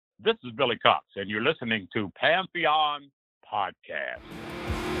This is Billy Cox, and you're listening to Pantheon Podcast.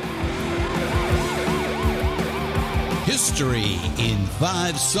 History in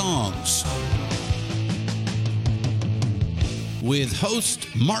 5 Songs with host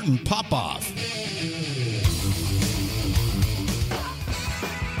Martin Popoff.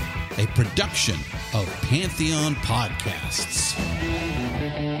 A production of Pantheon Podcasts.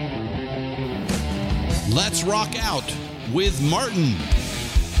 Let's rock out with Martin.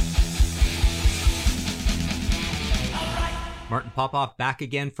 Martin Popoff back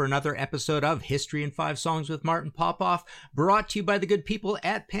again for another episode of History in 5 Songs with Martin Popoff, brought to you by the good people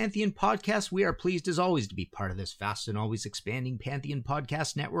at Pantheon Podcast. We are pleased as always to be part of this fast and always expanding Pantheon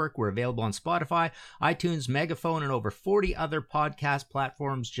Podcast Network. We're available on Spotify, iTunes, Megaphone, and over 40 other podcast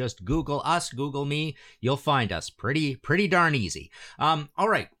platforms. Just Google us, Google me. You'll find us. Pretty darn easy. All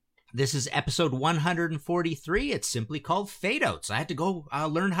right. This is episode 143. It's simply called Fade Outs. I had to go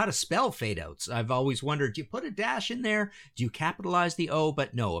learn how to spell fade outs. I've always wondered, do you put a dash in there? Do you capitalize the O?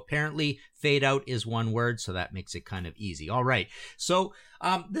 But no, apparently fade out is one word, so that makes it kind of easy. All right. So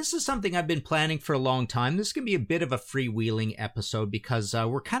this is something I've been planning for a long time. This can be a bit of a freewheeling episode because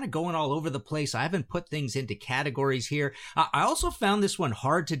we're kind of going all over the place. I haven't put things into categories here. I also found this one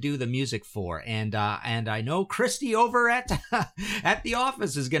hard to do the music for, and I know Christy over at at the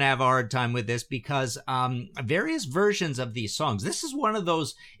office is going to have a hard time with this because various versions of these songs. This is one of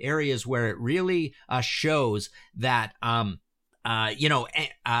those areas where it really shows that the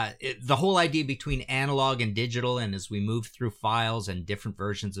whole idea between analog and digital, and as we move through files and different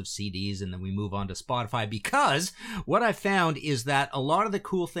versions of CDs, and then we move on to Spotify, because what I found is that a lot of the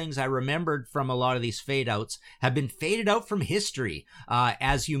cool things I remembered from a lot of these fade outs have been faded out from history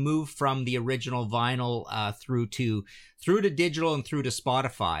as you move from the original vinyl through to digital and through to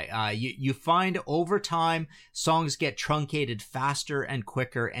Spotify. You find over time songs get truncated faster and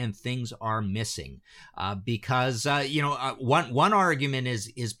quicker, and things are missing because one argument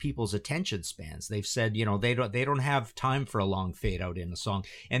is people's attention spans. They've said they don't have time for a long fade out in a song,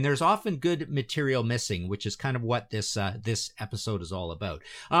 and there's often good material missing, which is kind of what this episode is all about.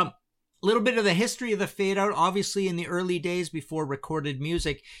 Little bit of the history of the fade out. Obviously, in the early days before recorded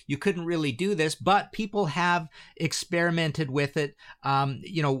music, you couldn't really do this, but people have experimented with it.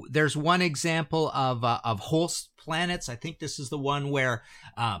 There's one example of Holst Planets. I think this is the one where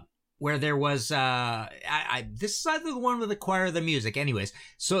there was this is either the one with the choir or the music. Anyways,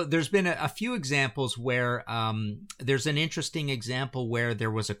 so there's been a few examples where there's an interesting example where there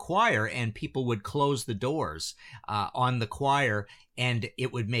was a choir and people would close the doors on the choir, and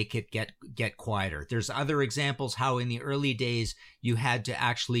it would make it get quieter. There's other examples how in the early days you had to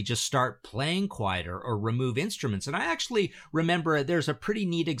actually just start playing quieter or remove instruments. And I actually remember there's a pretty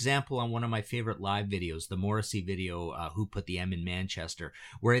neat example on one of my favorite live videos, the Morrissey video, Who Put the M in Manchester,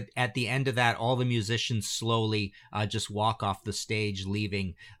 where at the end of that, all the musicians slowly just walk off the stage,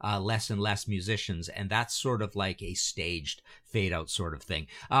 leaving less and less musicians. And that's sort of like a staged fade out sort of thing.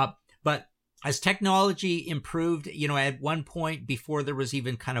 But as technology improved, at one point before there was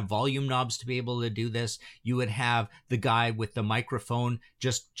even kind of volume knobs to be able to do this, you would have the guy with the microphone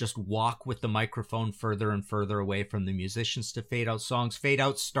just walk with the microphone further and further away from the musicians to fade out songs. Fade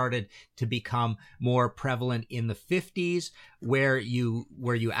outs started to become more prevalent in the 50s, where you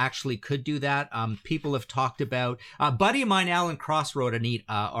actually could do that. People have talked about, a buddy of mine, Alan Cross, wrote a neat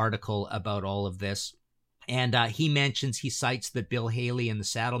article about all of this. And he cites that Bill Haley and the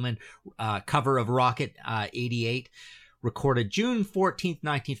Saddlemen cover of Rocket 88, recorded June 14th,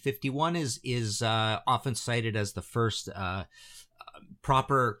 1951, is often cited as the first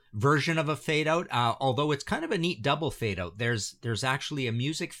proper version of a fade out, although it's kind of a neat double fade out. There's actually a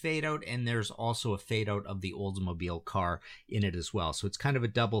music fade out, and there's also a fade out of the Oldsmobile car in it as well. So it's kind of a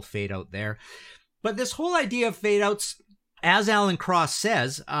double fade out there. But this whole idea of fade outs, as Alan Cross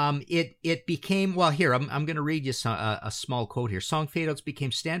says, it became, well, here, I'm going to read you a small quote here. Song fade-outs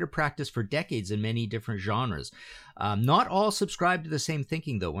became standard practice for decades in many different genres. Not all subscribed to the same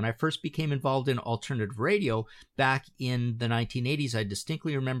thinking, though. When I first became involved in alternative radio back in the 1980s, I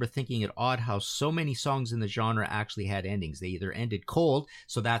distinctly remember thinking it odd how so many songs in the genre actually had endings. They either ended cold,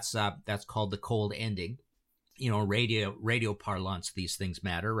 so that's called the cold ending. Radio parlance, these things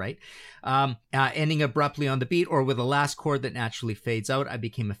matter, right? Ending abruptly on the beat or with a last chord that naturally fades out. I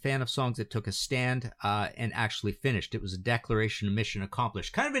became a fan of songs that took a stand and actually finished. It was a declaration of mission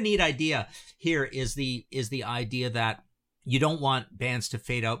accomplished. Kind of a neat idea here is the idea that you don't want bands to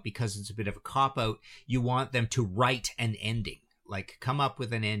fade out because it's a bit of a cop-out. You want them to write an ending. like come up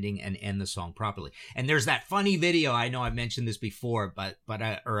with an ending and end the song properly. And there's that funny video, I know I've mentioned this before, but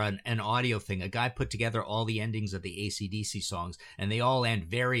an audio thing. A guy put together all the endings of the AC/DC songs, and they all end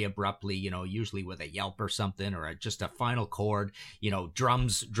very abruptly, usually with a yelp or something, or just a final chord,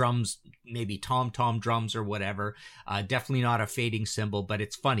 drums, maybe tom-tom drums or whatever. Definitely not a fading cymbal, but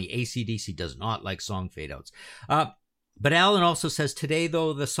it's funny. AC/DC does not like song fade-outs. But Alan also says, today,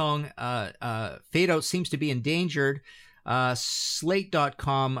 though, the song fade-out seems to be endangered.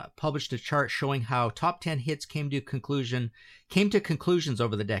 Slate.com published a chart showing how top 10 hits came to conclusions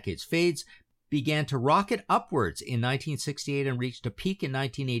over the decades. Fades began to rocket upwards in 1968 and reached a peak in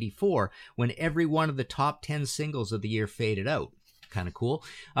 1984 when every one of the top 10 singles of the year faded out. Kind of cool.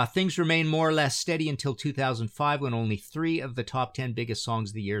 Things remained more or less steady until 2005 when only 3 of the top 10 biggest songs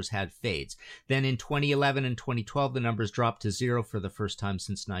of the years had fades. Then in 2011 and 2012, the numbers dropped to 0 for the first time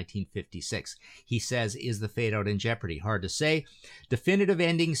since 1956. He says, is the fade out in jeopardy? Hard to say. Definitive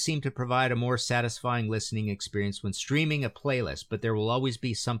endings seem to provide a more satisfying listening experience when streaming a playlist, but there will always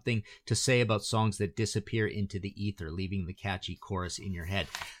be something to say about songs that disappear into the ether, leaving the catchy chorus in your head.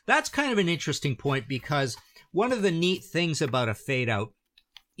 That's kind of an interesting point, because one of the neat things about a fade out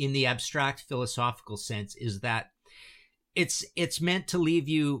in the abstract philosophical sense is that it's meant to leave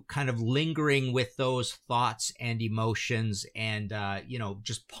you kind of lingering with those thoughts and emotions and,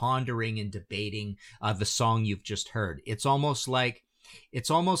 just pondering and debating the song you've just heard. It's almost like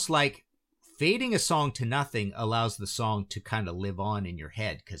fading a song to nothing allows the song to kind of live on in your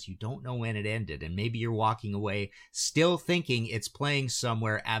head, because you don't know when it ended, and maybe you're walking away still thinking it's playing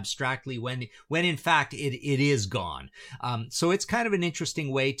somewhere abstractly when in fact it is gone. So it's kind of an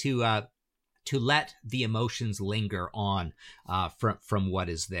interesting way to let the emotions linger on from what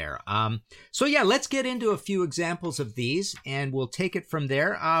is there. So yeah, let's get into a few examples of these, and we'll take it from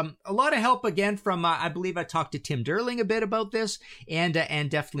there. A lot of help again from, I believe I talked to Tim Derling a bit about this, and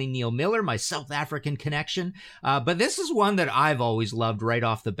definitely Neil Miller, my South African connection. But this is one that I've always loved right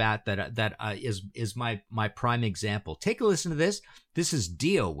off the bat, that is my prime example. Take a listen to this. This is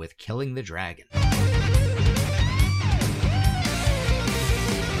Dio with Killing the Dragon.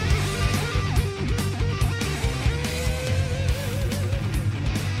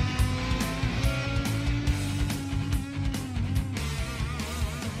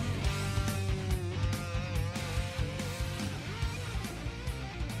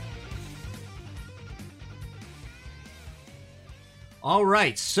 All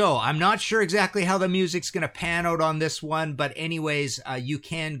right, so I'm not sure exactly how the music's going to pan out on this one, but anyways, you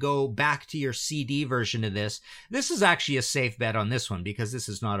can go back to your CD version of this. This is actually a safe bet on this one because this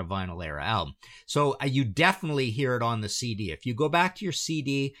is not a vinyl era album. So you definitely hear it on the CD. If you go back to your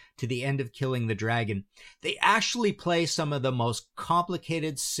CD to the end of Killing the Dragon, they actually play some of the most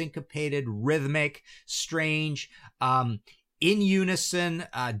complicated, syncopated, rhythmic, strange, in unison,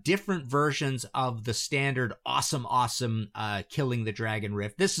 different versions of the standard awesome Killing the Dragon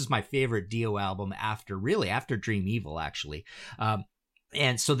riff. This is my favorite Dio album after Dream Evil, actually.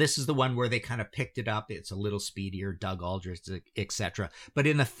 And so this is the one where they kind of picked it up. It's a little speedier, Doug Aldrich, etc. But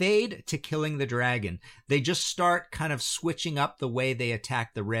in the fade to Killing the Dragon, they just start kind of switching up the way they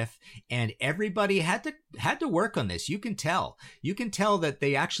attack the riff, and everybody had to work on this. You can tell that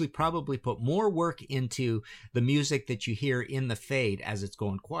they actually probably put more work into the music that you hear in the fade as it's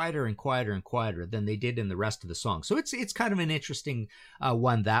going quieter and quieter and quieter than they did in the rest of the song. So it's kind of an interesting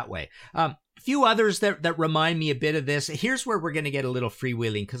one that way. A few others that remind me a bit of this. Here's where we're going to get a little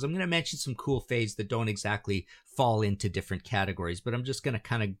freewheeling, because I'm going to mention some cool fades that don't exactly fall into different categories, but I'm just going to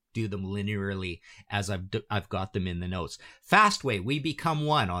kind of do them linearly as I've got them in the notes. Fastway, We Become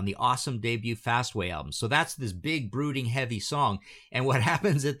One, on the awesome debut Fastway album. So that's this big, brooding, heavy song. And what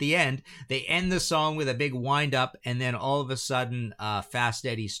happens at the end, they end the song with a big wind up, and then all of a sudden, Fast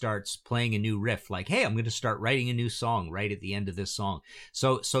Eddie starts playing a new riff, like, hey, I'm going to start writing a new song right at the end of this song.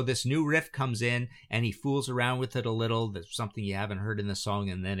 So this new riff comes in, and he fools around with it a little. There's something you haven't heard in the song,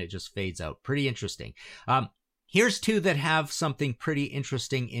 and then it just fades out. Pretty interesting. Here's two that have something pretty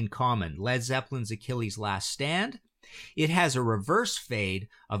interesting in common. Led Zeppelin's Achilles' Last Stand. It has a reverse fade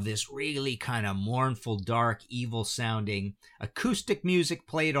of this really kind of mournful, dark, evil sounding acoustic music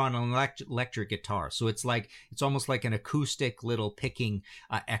played on an electric guitar. So it's almost like an acoustic little picking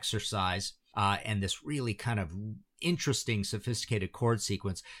exercise, and this really kind of interesting, sophisticated chord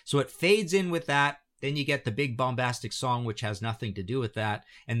sequence. So it fades in with that. Then you get the big bombastic song, which has nothing to do with that.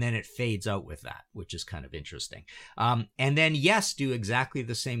 And then it fades out with that, which is kind of interesting. And then Yes do exactly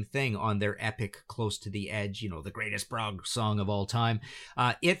the same thing on their epic Close to the Edge, the greatest prog song of all time.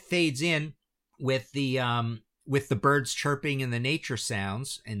 It fades in with the with the birds chirping and the nature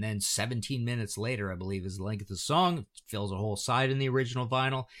sounds, and then 17 minutes later, I believe is the length of the song, it fills a whole side in the original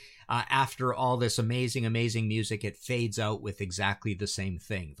vinyl. After all this amazing music, it fades out with exactly the same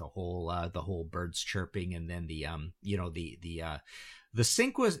thing. The whole birds chirping, and then the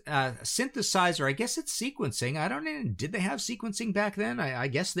synthesizer. I guess it's sequencing. I don't know. Did they have sequencing back then? I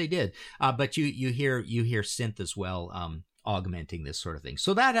guess they did. But you hear synth as well. Augmenting this sort of thing.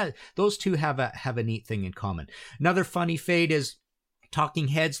 So that those two have a neat thing in common. Another funny fade is Talking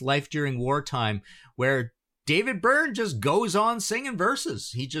Heads' Life During Wartime, where David Byrne just goes on singing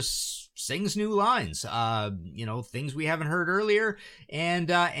verses. He just sings new lines, things we haven't heard earlier,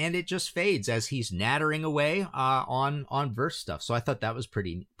 and it just fades as he's nattering away on verse stuff. So I thought that was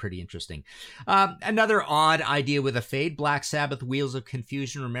pretty interesting. Another odd idea with a fade, Black Sabbath, Wheels of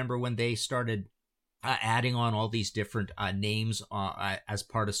Confusion. Remember when they started adding on all these different names as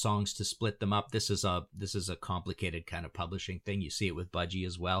part of songs to split them up. This is a complicated kind of publishing thing. You see it with Budgie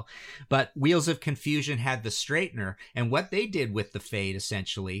as well. But Wheels of Confusion had the straightener, and what they did with the fade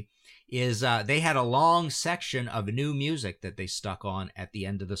essentially is they had a long section of new music that they stuck on at the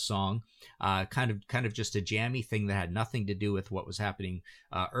end of the song, kind of just a jammy thing that had nothing to do with what was happening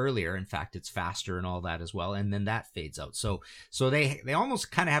earlier. In fact, it's faster and all that as well, and then that fades out. So they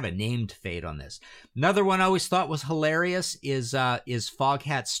almost kind of have a named fade on this. Another one I always thought was hilarious is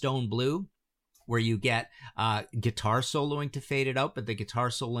Foghat Stone Blue, where you get guitar soloing to fade it out, but the guitar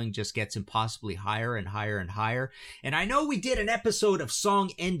soloing just gets impossibly higher and higher and higher. And I know we did an episode of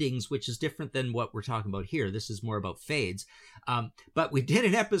song endings, which is different than what we're talking about here. This is more about fades. But we did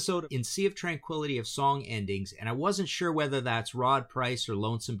an episode in Sea of Tranquility of song endings, and I wasn't sure whether that's Rod Price or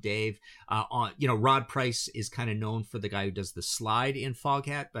Lonesome Dave. Rod Price is kind of known for the guy who does the slide in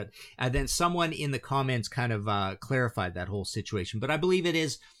Foghat, but then someone in the comments kind of clarified that whole situation. But I believe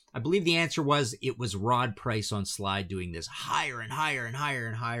the answer was it was Rod Price on slide doing this higher and higher and higher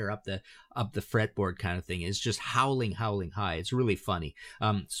and higher up the fretboard kind of thing. It's just howling high. It's really funny.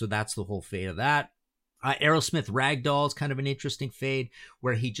 So that's the whole fade of that. Aerosmith Ragdoll is kind of an interesting fade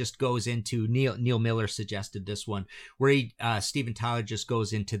where he just goes into, Neil Miller suggested this one, where Steven Tyler just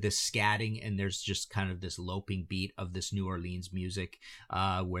goes into this scatting, and there's just kind of this loping beat of this New Orleans music,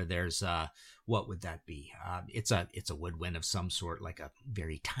 where there's, what would that be? It's a woodwind of some sort, like a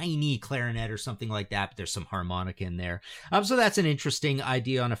very tiny clarinet or something like that, but there's some harmonica in there. So that's an interesting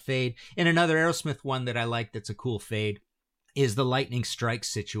idea on a fade. And another Aerosmith one that I like that's a cool fade is the lightning strike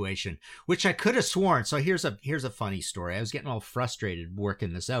situation, which I could have sworn. So here's a funny story. I was getting all frustrated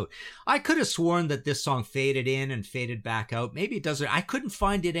working this out. I could have sworn that this song faded in and faded back out. Maybe it doesn't. I couldn't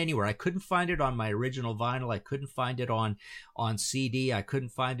find it anywhere. I couldn't find it on my original vinyl. I couldn't find it on CD. I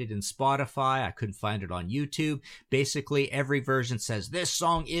couldn't find it in Spotify. I couldn't find it on YouTube. Basically, every version says this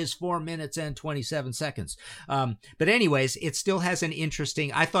song is 4 minutes and 27 seconds. But anyways, it still has an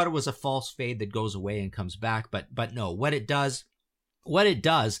interesting, I thought it was a false fade that goes away and comes back, but no, what it does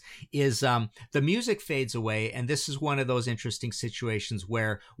is the music fades away, and this is one of those interesting situations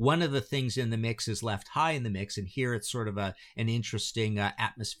where one of the things in the mix is left high in the mix, and here it's sort of an interesting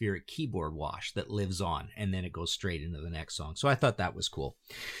atmospheric keyboard wash that lives on, and then it goes straight into the next song. So I thought that was cool.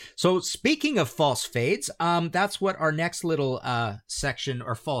 So speaking of false fades, that's what our next little section,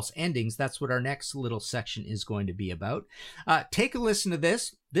 or false endings, that's what our next little section is going to be about. Take a listen to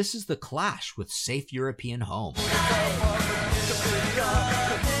this. This is The Clash with Safe European Home.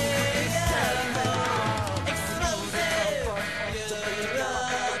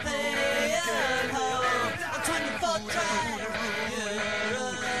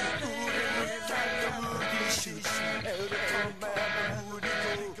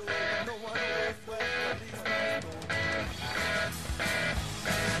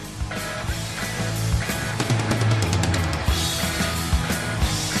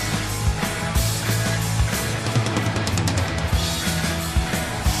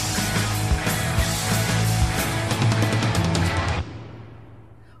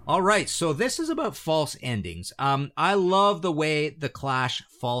 All right, so this is about false endings. I love the way The Clash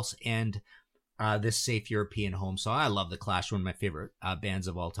false end this Safe European Home song. I love The Clash, one of my favorite bands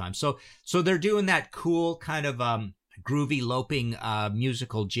of all time. So they're doing that cool kind of groovy loping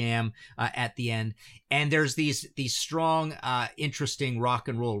musical jam at the end, and there's these strong, interesting rock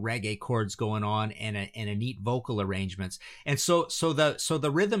and roll reggae chords going on, and a neat vocal arrangements, and so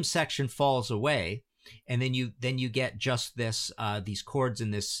the rhythm section falls away. And then you get just this these chords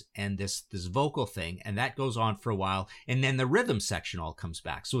and this vocal thing, and that goes on for a while, and then the rhythm section all comes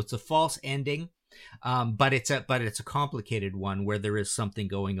back. So it's a false ending, but it's a complicated one where there is something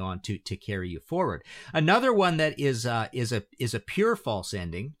going on to carry you forward. Another one that is a pure false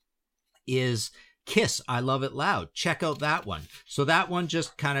ending is Kiss, I Love It Loud. Check out that one. So that one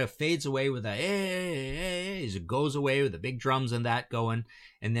just kind of fades away with a hey, it goes away with the big drums and that going,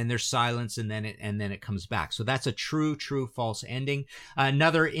 and then there's silence, and then it comes back. So that's a true false ending.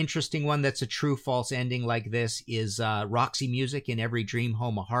 Another interesting one that's a true false ending like this is Roxy Music, In Every Dream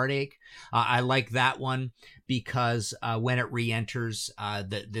Home a Heartache. I like that one because when it re-enters,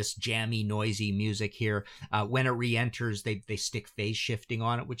 this jammy, noisy music here, when it re-enters, they stick phase shifting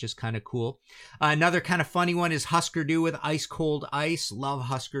on it, which is kind of cool. Another kind of funny one is Husker Du with Ice Cold Ice. Love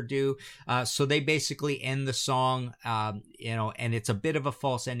Husker Du. So they basically end the song, and it's a bit of a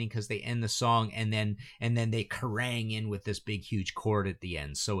false ending because they end the song and then they kerrang in with this big, huge chord at the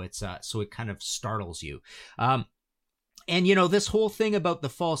end. So it kind of startles you. And, this whole thing about the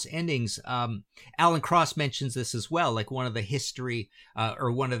false endings, Alan Cross mentions this as well. Like one of the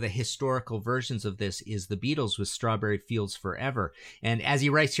historical versions of this is the Beatles with Strawberry Fields Forever. And as he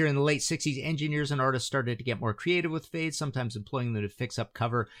writes here, in the late 60s, engineers and artists started to get more creative with fades, sometimes employing them to fix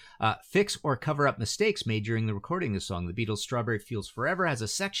or cover up mistakes made during the recording of the song. The Beatles' Strawberry Fields Forever has a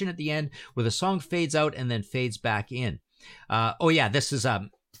section at the end where the song fades out and then fades back in.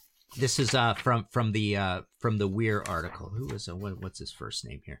 This is from the Weir article. Who is what's his first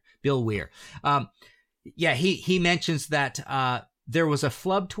name here? Bill Weir. He mentions that there was a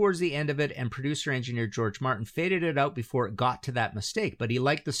flub towards the end of it, and producer engineer George Martin faded it out before it got to that mistake. But he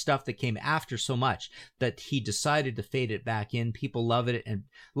liked the stuff that came after so much that he decided to fade it back in. People loved it and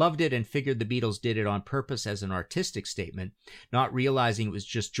figured the Beatles did it on purpose as an artistic statement, not realizing it was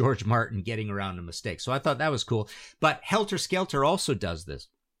just George Martin getting around a mistake. So I thought that was cool. But Helter Skelter also does this.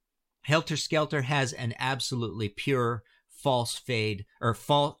 Helter Skelter has an absolutely pure false fade, or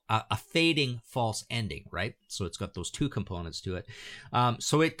a fading false ending, right? So it's got those two components to it.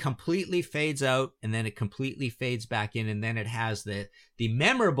 So it completely fades out and then it completely fades back in, and then it has the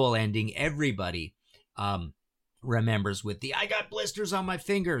memorable ending everybody remembers with the "I got blisters on my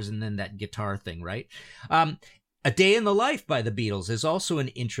fingers" and then that guitar thing, right? A Day in the Life by the Beatles is also an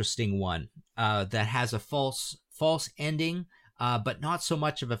interesting one that has a false ending. But not so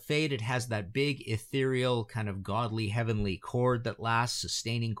much of a fade. It has that big, ethereal, kind of godly, heavenly chord that lasts,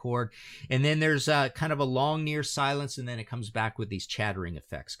 sustaining chord. And then there's kind of a long, near silence, and then it comes back with these chattering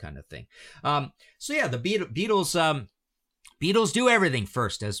effects kind of thing. The Beatles do everything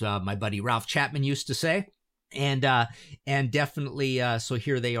first, as my buddy Ralph Chapman used to say. And definitely, so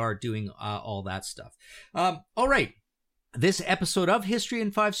here they are doing all that stuff. All right. This episode of History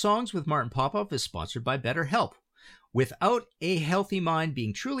in 5 Songs with Martin Popoff is sponsored by BetterHelp. Without a healthy mind,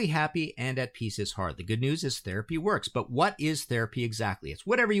 being truly happy and at peace is hard. The good news is therapy works. But what is therapy exactly? It's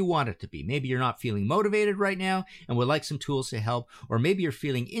whatever you want it to be. Maybe you're not feeling motivated right now and would like some tools to help. Or maybe you're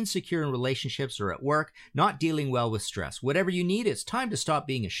feeling insecure in relationships or at work, not dealing well with stress. Whatever you need, it's time to stop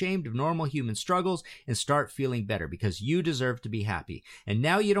being ashamed of normal human struggles and start feeling better, because you deserve to be happy. And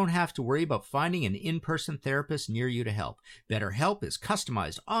now you don't have to worry about finding an in-person therapist near you to help. BetterHelp is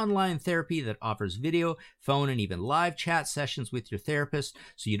customized online therapy that offers video, phone, and even live chat sessions with your therapist,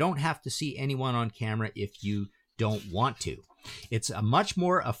 so you don't have to see anyone on camera if you don't want to. It's much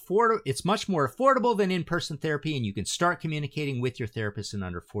more affordable than in-person therapy, and you can start communicating with your therapist in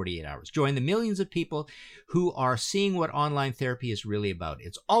under 48 hours. Join the millions of people who are seeing what online therapy is really about.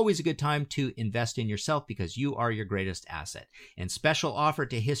 It's always a good time to invest in yourself, because you are your greatest asset. And special offer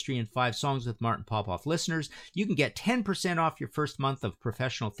to History in 5 Songs with Martin Popoff listeners, you can get 10% off your first month of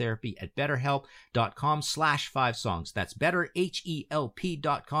professional therapy at BetterHelp.com/5songs. That's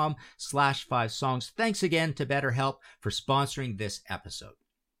BetterHelp.com/5songs. Thanks again to BetterHelp for sponsoring this episode.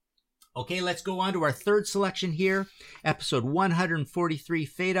 Okay, let's go on to our third selection here. Episode 143,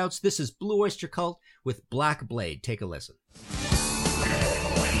 Fade Outs. This is Blue Oyster Cult with Black Blade. Take a listen.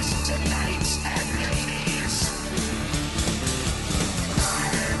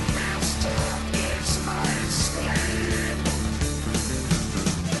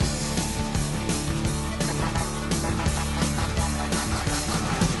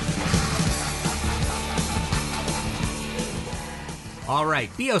 All right,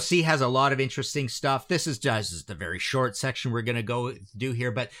 BOC has a lot of interesting stuff. This is just a very short section we're going to go do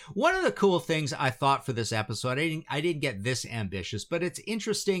here. But one of the cool things I thought for this episode, I didn't get this ambitious, but it's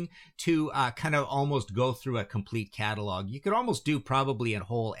interesting to kind of almost go through a complete catalog. You could almost do probably a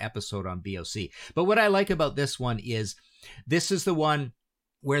whole episode on BOC. But what I like about this one is this is the one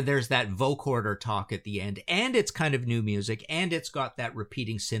where there's that vocoder talk at the end, and it's kind of new music, and it's got that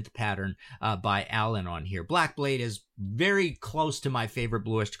repeating synth pattern by Alan on here. Black Blade is very close to my favorite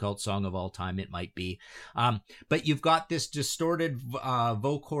Blue Oyster Cult song of all time. It might be. But you've got this distorted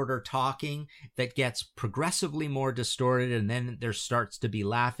vocoder talking that gets progressively more distorted, and then there starts to be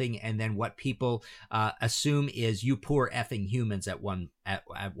laughing, and then what people assume is you poor effing humans at one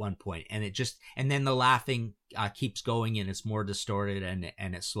point, and then the laughing keeps going, and it's more distorted,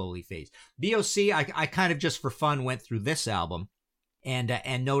 and it slowly fades. BOC, I kind of just for fun went through this album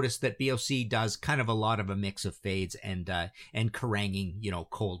and noticed that BOC does kind of a lot of a mix of fades and caranging,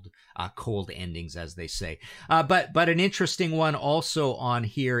 cold endings, as they say. But an interesting one also on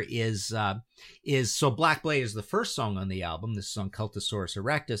here is so Black Blade is the first song on the album. This is on Cultosaurus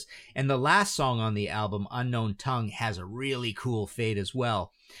Erectus, and the last song on the album, Unknown Tongue, has a really cool fade as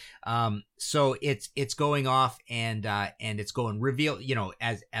well. So it's going off and it's going reveal,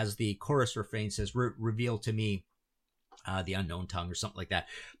 as the chorus refrain says, reveal to me the unknown tongue or something like that.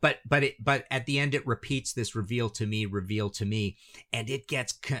 But at the end it repeats this reveal to me, and it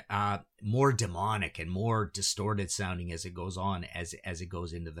gets more demonic and more distorted sounding as it goes on, as it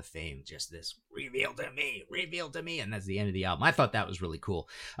goes into the fame. Just this reveal to me, and that's the end of the album. I thought that was really cool.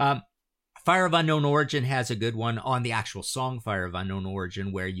 Fire of Unknown Origin has a good one on the actual song Fire of Unknown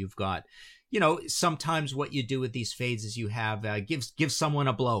Origin, where you've got, sometimes what you do with these fades is you have give someone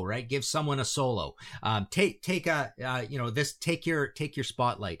a blow, right? Give someone a solo. Take your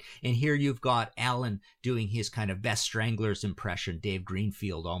spotlight. And here you've got Alan doing his kind of Best Stranglers impression, Dave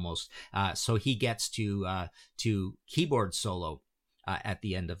Greenfield almost. So he gets to keyboard solo at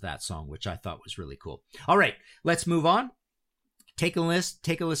the end of that song, which I thought was really cool. All right, let's move on. Take a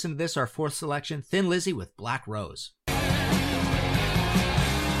listen to this, our fourth selection, Thin Lizzy with Black Rose.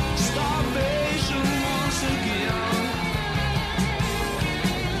 Starvation once again.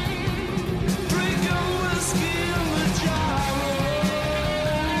 Drinking whiskey in the gyro.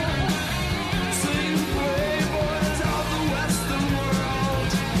 Sing playboys of the Western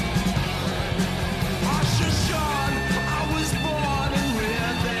world. Usher Sean, I was born and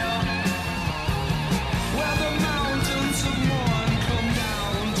reared there, where the mountains of morn come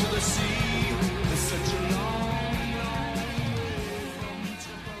down to the sea. It's such a long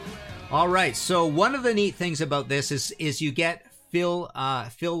All right, so one of the neat things about this is you get Phil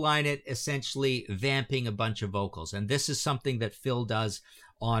Lynott essentially vamping a bunch of vocals, and this is something that Phil does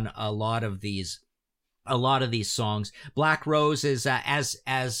on a lot of these songs. Black Rose is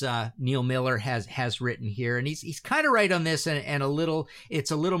as Neil Miller has written here, and he's kind of right on this, and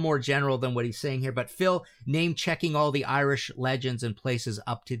it's a little more general than what he's saying here. But Phil name checking all the Irish legends and places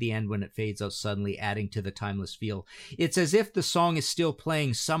up to the end when it fades out suddenly, adding to the timeless feel. It's as if the song is still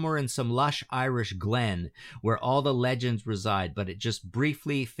playing somewhere in some lush Irish glen where all the legends reside, but it just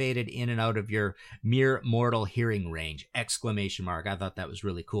briefly faded in and out of your mere mortal hearing range! ! I thought that was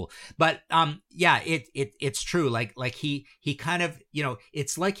really cool. But it's true. Like he kind of,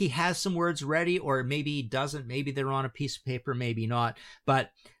 it's like he has some words ready, or maybe he doesn't. Maybe they're on a piece of paper, maybe not. But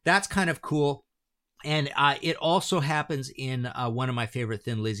that's kind of cool. And it also happens in one of my favorite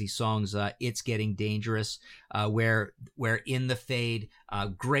Thin Lizzy songs, It's Getting Dangerous, where in the fade,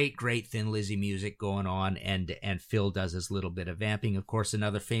 great Thin Lizzy music going on, and Phil does his little bit of vamping. Of course,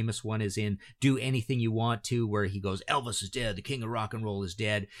 another famous one is in Do Anything You Want To, where he goes, Elvis is dead, the king of rock and roll is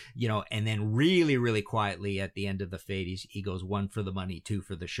dead, and then really quietly at the end of the fade, he goes, 1 for the money, 2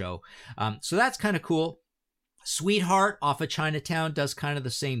 for the show. So that's kind of cool. Sweetheart off of Chinatown does kind of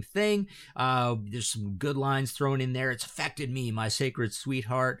the same thing. There's some good lines thrown in there. It's affected me, my sacred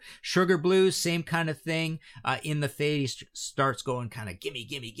sweetheart. Sugar Blues, same kind of thing. In the fade, he starts going kind of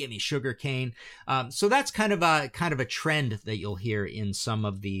gimme, sugar cane. So that's kind of a trend that you'll hear in some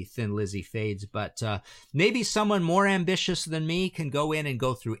of the Thin Lizzy fades. But maybe someone more ambitious than me can go in and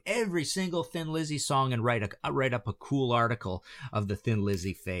go through every single Thin Lizzy song and write up a cool article of the Thin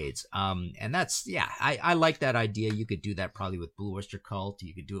Lizzy fades. And that's, I like that idea. You could do that probably with Blue Oyster Cult.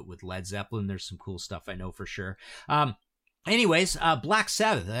 You could do it with Led Zeppelin. There's some cool stuff I know for sure. Anyways, Black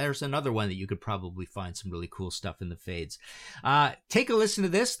Sabbath, there's another one that you could probably find some really cool stuff in the fades. Take a listen to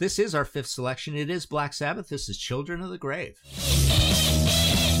this. This is our fifth selection. It is Black Sabbath. This is Children of the Grave.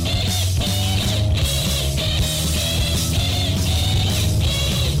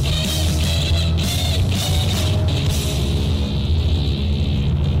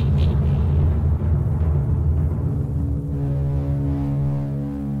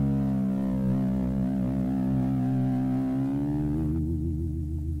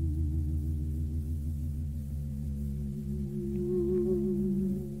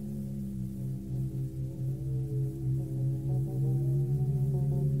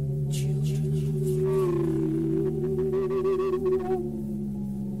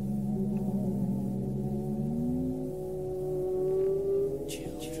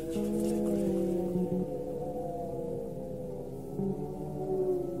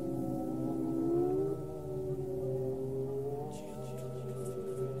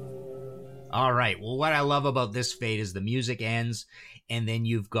 right. Well, what I love about this fade is the music ends, and then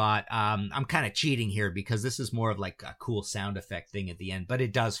you've got, I'm kind of cheating here because this is more of like a cool sound effect thing at the end, but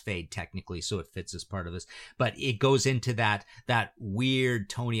it does fade technically, so it fits as part of this. But it goes into that weird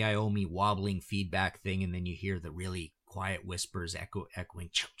Tony Iommi wobbling feedback thing, and then you hear the really quiet whispers echoing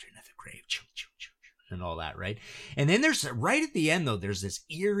children of the grave, and all that, right? And then there's, right at the end though, there's this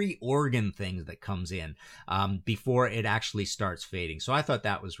eerie organ thing that comes in before it actually starts fading. So I thought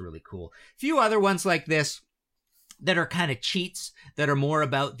that was really cool. A few other ones like this that are kind of cheats, that are more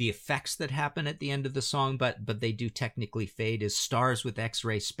about the effects that happen at the end of the song, but they do technically fade, is Stars with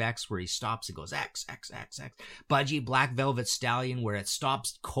X-Ray Specs, where he stops and goes X, X, X, X. Budgie, Black Velvet Stallion, where it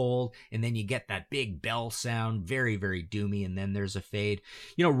stops cold, and then you get that big bell sound, very, very doomy, and then there's a fade.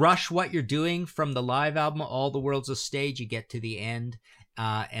 You know, Rush, What You're Doing, from the live album, All the World's a Stage, you get to the end,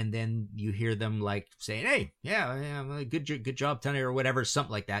 and then you hear them like saying, hey, yeah, good job, Tony, or whatever,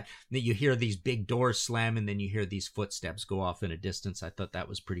 something like that. And then you hear these big doors slam, and then you hear these footsteps go off in a distance. I thought that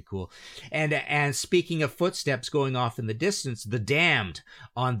was pretty cool. And speaking of footsteps going off in the distance, The Damned,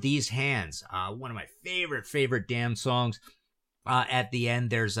 On These Hands, one of my favorite Damned songs. At the end,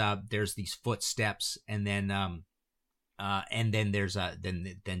 there's these footsteps, and then there's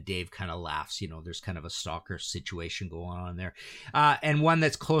then Dave kind of laughs. You know, there's kind of a stalker situation going on there. And one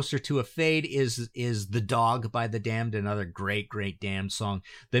that's closer to a fade is The Dog by The Damned, another great Damned song.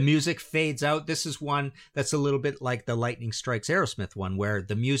 The music fades out. This is one that's a little bit like the Lightning Strikes Aerosmith one, where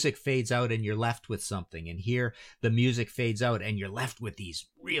the music fades out and you're left with something. And here the music fades out and you're left with these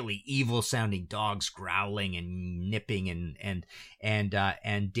really evil sounding dogs growling and nipping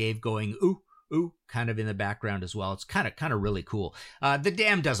and Dave going ooh, kind of in the background as well. It's kind of really cool. The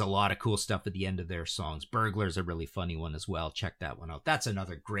Damned does a lot of cool stuff at the end of their songs. Burglar's a really funny one as well. Check that one out. That's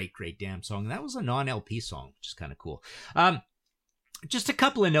another great Damned song. That was a non-LP song, which is kind of cool. Just a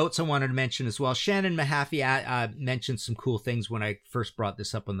couple of notes I wanted to mention as well. Shannon Mahaffey mentioned some cool things when I first brought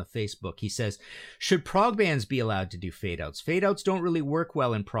this up on the Facebook. He says, should prog bands be allowed to do fade-outs? Fade-outs don't really work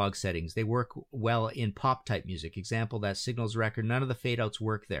well in prog settings. They work well in pop-type music. Example, that Signals record, none of the fade-outs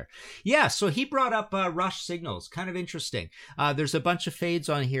work there. Yeah, so he brought up Rush Signals. Kind of interesting. There's a bunch of fades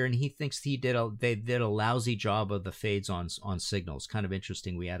on here, and he thinks they did a lousy job of the fades on Signals. Kind of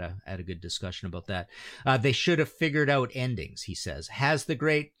interesting. We had a good discussion about that. They should have figured out endings, he says. Has the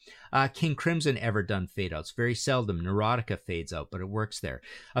great King Crimson ever done fade-outs? Very seldom. Neurotica fades out, but it works there.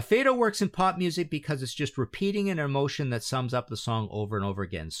 A fade-out works in pop music because it's just repeating an emotion that sums up the song over and over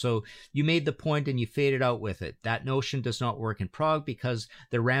again. So you made the point and you faded out with it. That notion does not work in prog because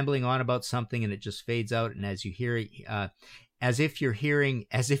they're rambling on about something and it just fades out, and as you hear it, as if your hearing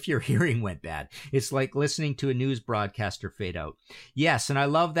went bad. It's like listening to a news broadcaster fade out. Yes, and I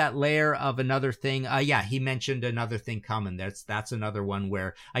love that layer of another thing. He mentioned another thing coming. That's another one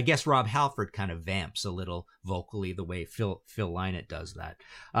where I guess Rob Halford kind of vamps a little vocally the way Phil Lynott does that.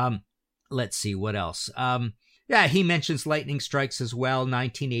 Let's see what else. Yeah, he mentions Lightning Strikes as well.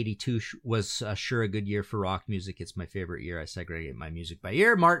 1982 was sure a good year for rock music. It's my favorite year. I segregate my music by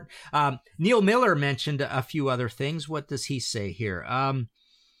year. Neil Miller mentioned a few other things. What does he say here?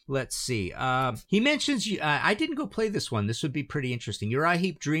 Let's see. He mentions, I didn't go play this one. This would be pretty interesting. Uriah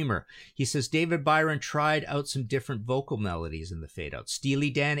Heep Dreamer. He says, David Byron tried out some different vocal melodies in the fade out. Steely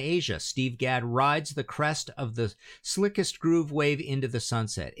Dan Asia. Steve Gadd rides the crest of the slickest groove wave into the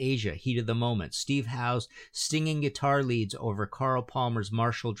sunset. Asia, heat of the moment. Steve Howe's stinging guitar leads over Carl Palmer's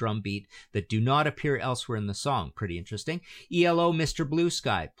Marshall drum beat that do not appear elsewhere in the song. Pretty interesting. ELO, Mr. Blue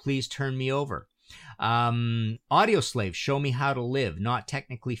Sky. Please Turn Me Over. Audioslave, Show Me How to Live, not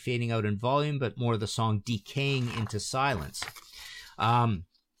technically fading out in volume, but more the song decaying into silence.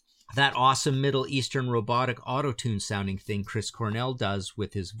 That awesome Middle Eastern robotic auto-tune sounding thing Chris Cornell does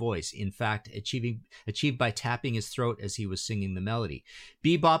with his voice, in fact, achieved by tapping his throat as he was singing the melody.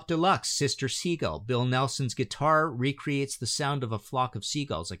 Bebop Deluxe, Sister Seagull. Bill Nelson's guitar recreates the sound of a flock of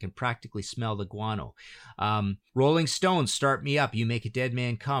seagulls. I can practically smell the guano. Rolling Stones, Start Me Up, You Make a Dead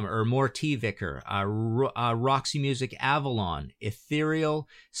Man Come, or more T. Vicker. Roxy Music, Avalon. Ethereal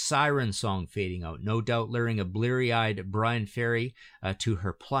Siren Song fading out. No doubt luring a bleary-eyed Brian Ferry to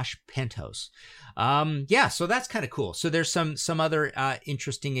her plush penthouse. So that's kind of cool. So there's some other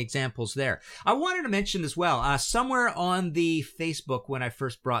interesting examples there. I wanted to mention as well, somewhere on the Facebook when I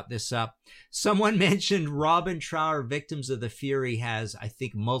first brought this up, someone mentioned Robin Trower, Victims of the Fury, has, I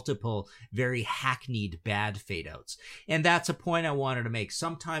think, multiple very hackneyed bad fade outs. And that's a point I wanted to make.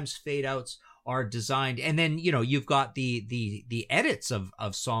 Sometimes fade outs are designed, and then you've got the edits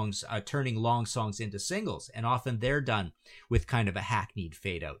of songs turning long songs into singles, and often they're done with kind of a hackneyed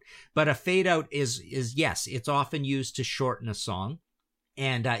fade out. But a fade out is yes, it's often used to shorten a song,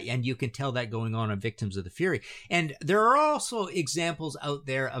 And you can tell that going on Victims of the Fury. And there are also examples out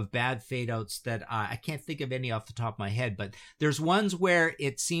there of bad fade outs that I can't think of any off the top of my head, but there's ones where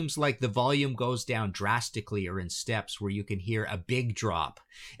it seems like the volume goes down drastically or in steps where you can hear a big drop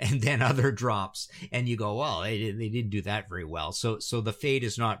and then other drops. And you go, well, they didn't do that very well. So the fade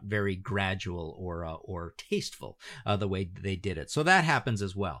is not very gradual or tasteful the way they did it. So that happens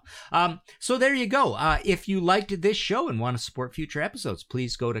as well. So there you go. If you liked this show and want to support future episodes,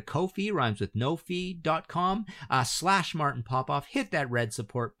 please go to Ko-fi, rhymeswithnofee.com /Martin Popoff. Hit that red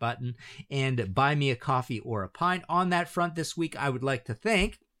support button and buy me a coffee or a pint. On that front this week, I would like to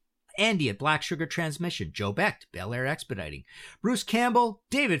thank Andy at Black Sugar Transmission, Joe Becht, Bel Air Expediting, Bruce Campbell,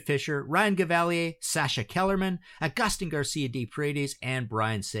 David Fisher, Ryan Gavalier, Sasha Kellerman, Augustin Garcia de Paredes, and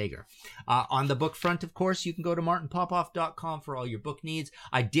Brian Sager. On the book front, of course, you can go to martinpopoff.com for all your book needs.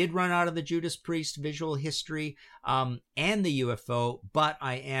 I did run out of the Judas Priest visual history and the UFO, but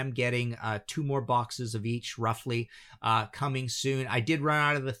I am getting 2 more boxes of each, roughly, coming soon. I did run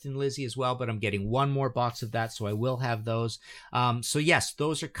out of the Thin Lizzy as well, but I'm getting 1 more box of that, so I will have those. So yes,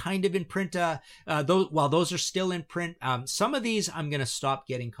 those are kind of in print. Those are still in print. Some of these I'm going to stop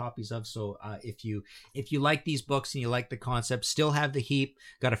getting copies of. So if you like these books and you like the concept, still have the heap.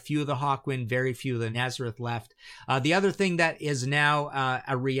 Got a few of the Hawkwind, very few of the Nazareth left. The other thing that is now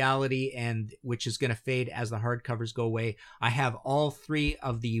a reality and which is going to fade as the hardcovers go away, I have all 3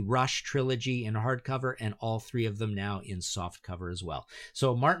 of the Rush trilogy in hardcover and all 3 of them now in softcover as well.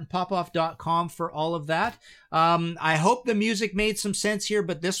 So martinpopoff.com for all of that. I hope the music made some sense here,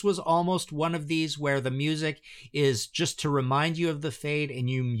 but this was almost one of these where the music is just to remind you of the fade, and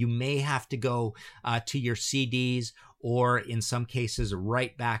you may have to go to your CDs or in some cases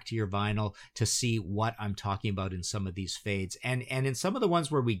right back to your vinyl to see what I'm talking about in some of these fades. And in some of the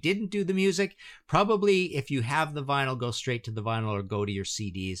ones where we didn't do the music, probably if you have the vinyl, go straight to the vinyl or go to your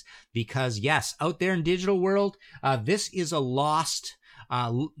CDs, because yes, out there in digital world, this is lost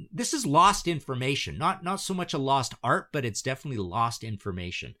information. Not so much a lost art, but it's definitely lost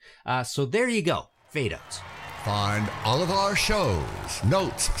information. So there you go. Fade outs. Find all of our shows,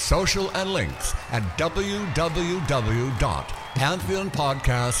 notes, social, and links at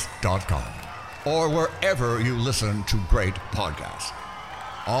www.pantheonpodcast.com or wherever you listen to great podcasts.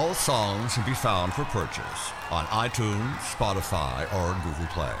 All songs can be found for purchase on iTunes, Spotify, or Google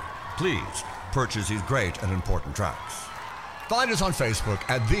Play. Please purchase these great and important tracks. Find us on Facebook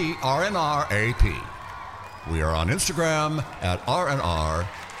at the RNRAP. We are on Instagram at RNR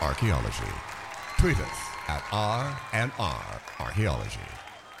Archaeology. Tweet us at RNR Archaeology.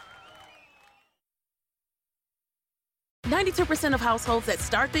 92% of households that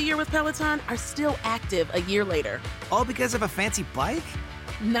start the year with Peloton are still active a year later. All because of a fancy bike?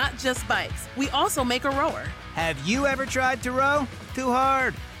 Not just bikes. We also make a rower. Have you ever tried to row? Too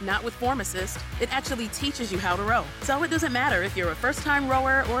hard. Not with Form Assist. It actually teaches you how to row. So it doesn't matter if you're a first-time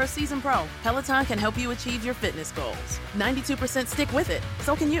rower or a seasoned pro. Peloton can help you achieve your fitness goals. 92% stick with it.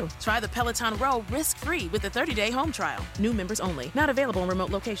 So can you. Try the Peloton Row risk-free with a 30-day home trial. New members only. Not available in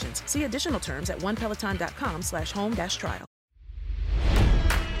remote locations. See additional terms at onepeloton.com/home-trial.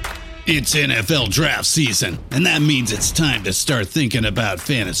 It's NFL draft season, and that means it's time to start thinking about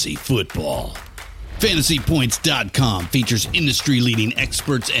fantasy football. FantasyPoints.com features industry-leading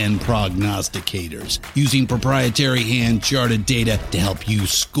experts and prognosticators using proprietary hand-charted data to help you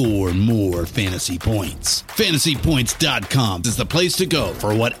score more fantasy points. FantasyPoints.com is the place to go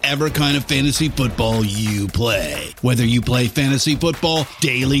for whatever kind of fantasy football you play. Whether you play fantasy football,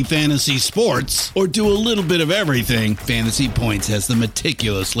 daily fantasy sports, or do a little bit of everything, Fantasy Points has the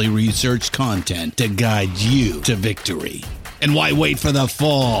meticulously researched content to guide you to victory. And why wait for the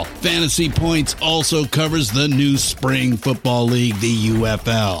fall? Fantasy Points also covers the new spring football league, the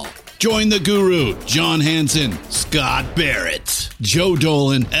UFL. Join the guru, John Hansen, Scott Barrett, Joe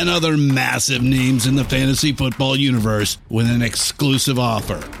Dolan, and other massive names in the fantasy football universe with an exclusive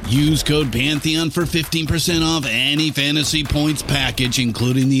offer. Use code Pantheon for 15% off any Fantasy Points package,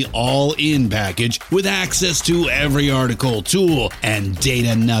 including the all-in package, with access to every article, tool, and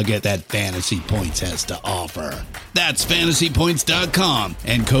data nugget that Fantasy Points has to offer. That's FantasyPoints.com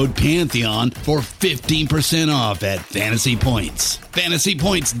and code Pantheon for 15% off at Fantasy Points.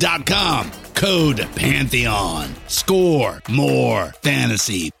 FantasyPoints.com, code Pantheon. Score more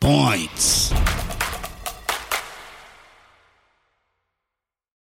fantasy points.